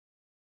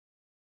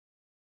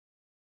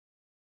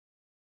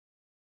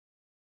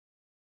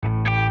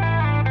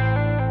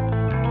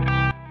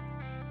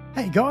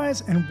Hey guys,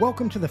 and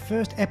welcome to the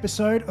first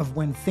episode of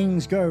When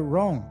Things Go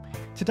Wrong.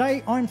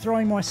 Today I'm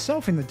throwing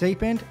myself in the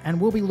deep end and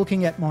we'll be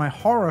looking at my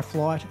horror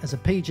flight as a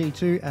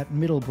PG2 at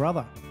Middle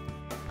Brother.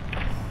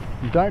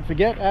 And don't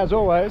forget, as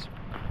always,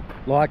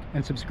 like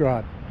and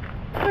subscribe.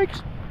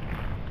 Thanks.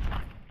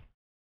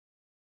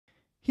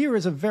 Here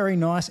is a very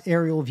nice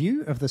aerial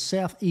view of the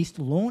southeast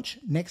launch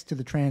next to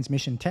the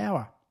transmission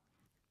tower.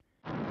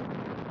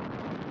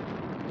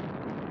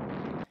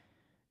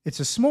 It's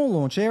a small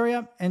launch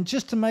area, and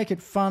just to make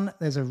it fun,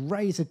 there's a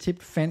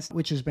razor-tipped fence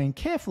which has been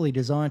carefully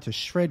designed to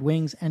shred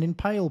wings and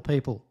impale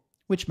people,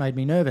 which made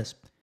me nervous.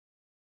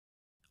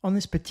 On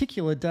this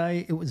particular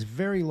day, it was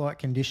very light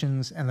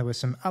conditions and there were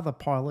some other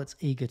pilots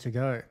eager to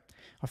go.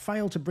 I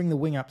failed to bring the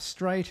wing up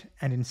straight,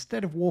 and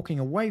instead of walking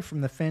away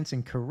from the fence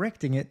and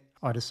correcting it,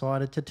 I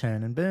decided to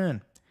turn and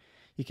burn.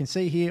 You can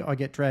see here I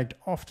get dragged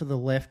off to the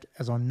left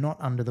as I'm not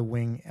under the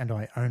wing and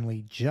I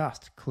only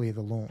just clear the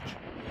launch.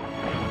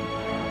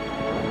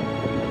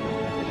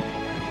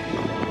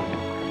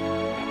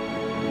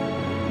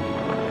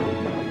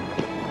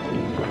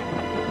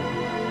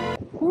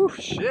 Whew,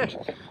 shit.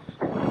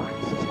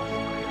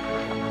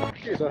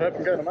 Jeez, I hope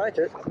I'm going to make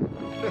it.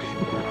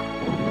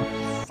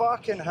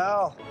 Fucking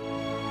hell.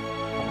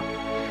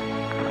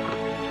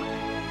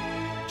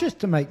 Just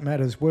to make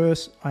matters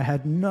worse, I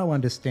had no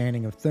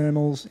understanding of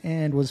thermals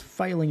and was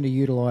failing to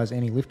utilise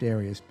any lift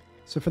areas.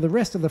 So for the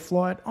rest of the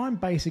flight, I'm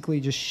basically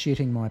just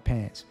shitting my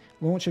pants.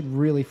 Launch had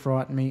really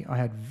frightened me, I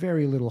had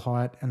very little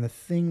height, and the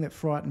thing that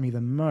frightened me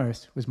the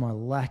most was my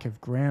lack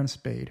of ground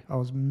speed. I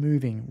was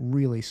moving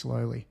really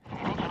slowly.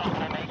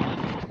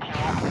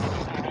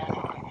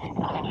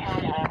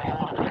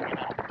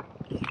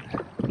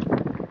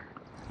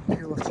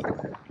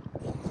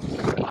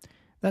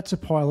 That's a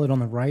pilot on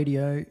the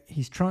radio.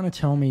 He's trying to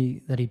tell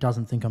me that he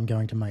doesn't think I'm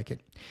going to make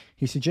it.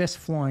 He suggests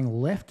flying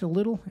left a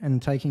little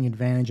and taking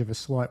advantage of a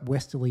slight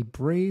westerly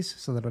breeze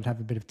so that I'd have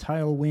a bit of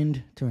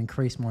tailwind to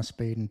increase my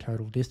speed and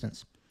total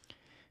distance.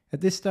 At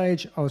this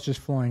stage, I was just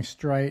flying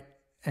straight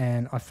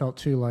and I felt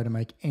too low to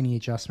make any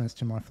adjustments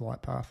to my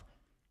flight path.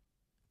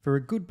 For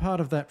a good part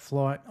of that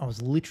flight, I was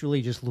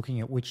literally just looking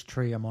at which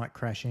tree I might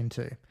crash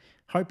into,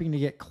 hoping to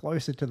get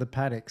closer to the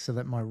paddock so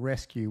that my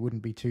rescue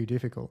wouldn't be too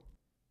difficult.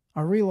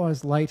 I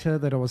realised later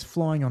that I was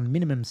flying on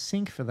minimum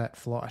sync for that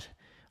flight.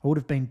 I would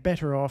have been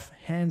better off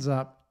hands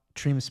up,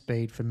 trim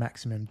speed for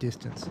maximum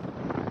distance.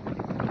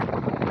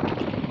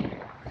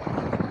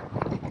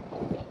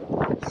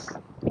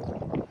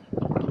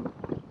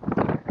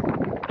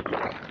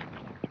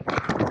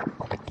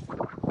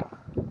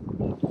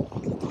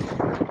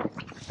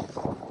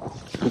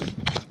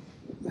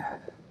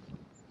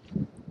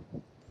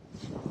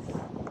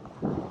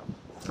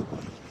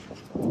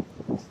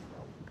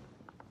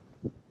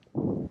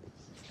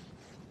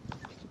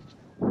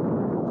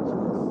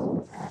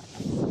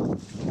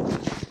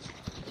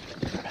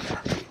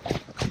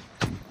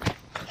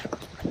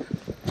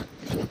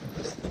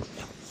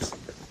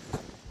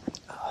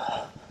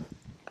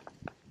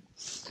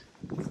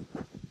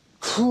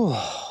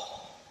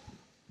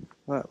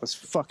 That was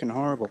fucking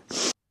horrible.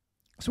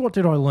 So what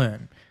did I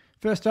learn?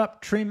 First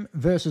up, trim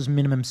versus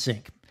minimum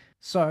sync.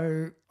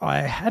 So I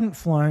hadn't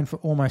flown for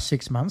almost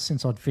 6 months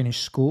since I'd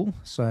finished school,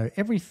 so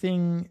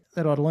everything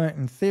that I'd learnt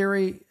in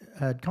theory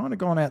had kind of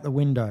gone out the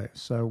window.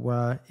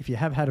 So if you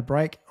have had a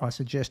break, I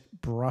suggest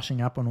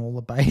brushing up on all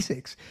the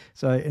basics.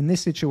 So in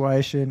this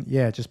situation,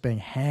 yeah, just being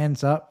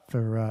hands up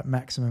for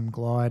maximum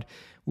glide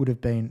would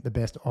have been the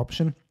best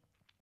option.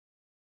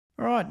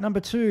 All right, number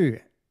 2.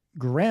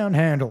 Ground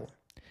handle.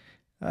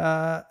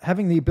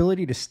 Having the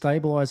ability to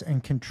stabilize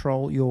and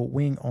control your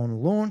wing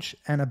on launch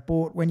and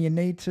abort when you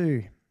need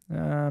to.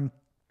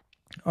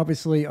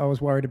 Obviously, I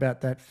was worried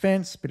about that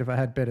fence, but if I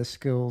had better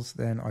skills,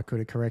 then I could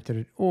have corrected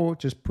it or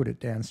just put it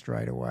down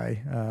straight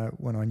away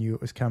when I knew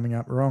it was coming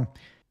up wrong.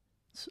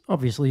 It's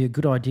obviously a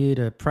good idea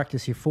to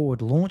practice your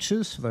forward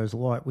launches for those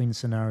light wind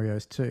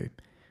scenarios too.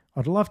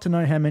 I'd love to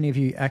know how many of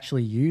you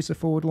actually use a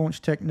forward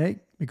launch technique,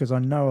 because I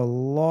know a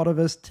lot of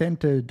us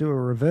tend to do a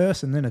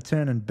reverse and then a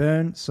turn and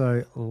burn,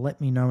 so let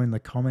me know in the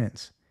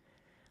comments.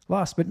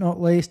 Last but not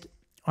least,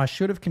 I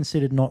should have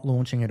considered not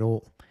launching at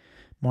all.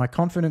 My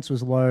confidence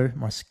was low,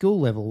 my skill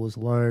level was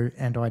low,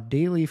 and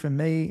ideally for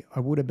me, I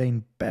would have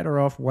been better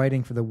off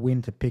waiting for the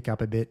wind to pick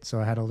up a bit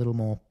so I had a little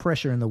more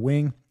pressure in the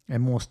wing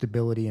and more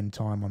stability and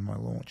time on my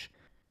launch.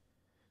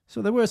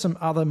 So there were some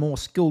other more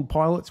skilled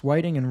pilots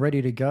waiting and ready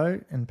to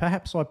go, and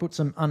perhaps I put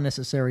some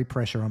unnecessary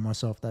pressure on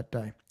myself that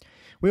day.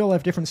 We all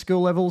have different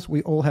skill levels,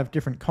 we all have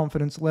different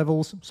confidence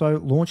levels, so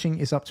launching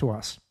is up to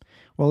us.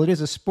 While it is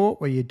a sport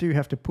where you do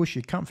have to push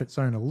your comfort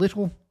zone a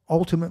little,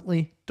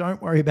 ultimately,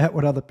 don't worry about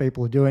what other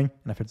people are doing,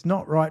 and if it's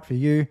not right for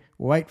you,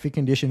 wait for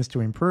conditions to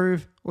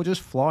improve, or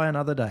just fly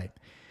another day.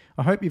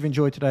 I hope you've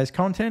enjoyed today's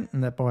content,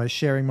 and that by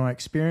sharing my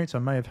experience I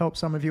may have helped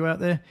some of you out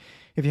there.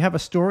 If you have a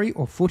story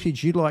or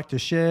footage you'd like to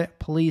share,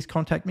 please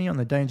contact me on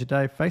the Danger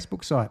Dave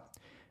Facebook site.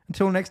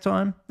 Until next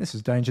time, this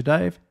is Danger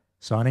Dave,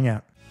 signing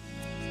out.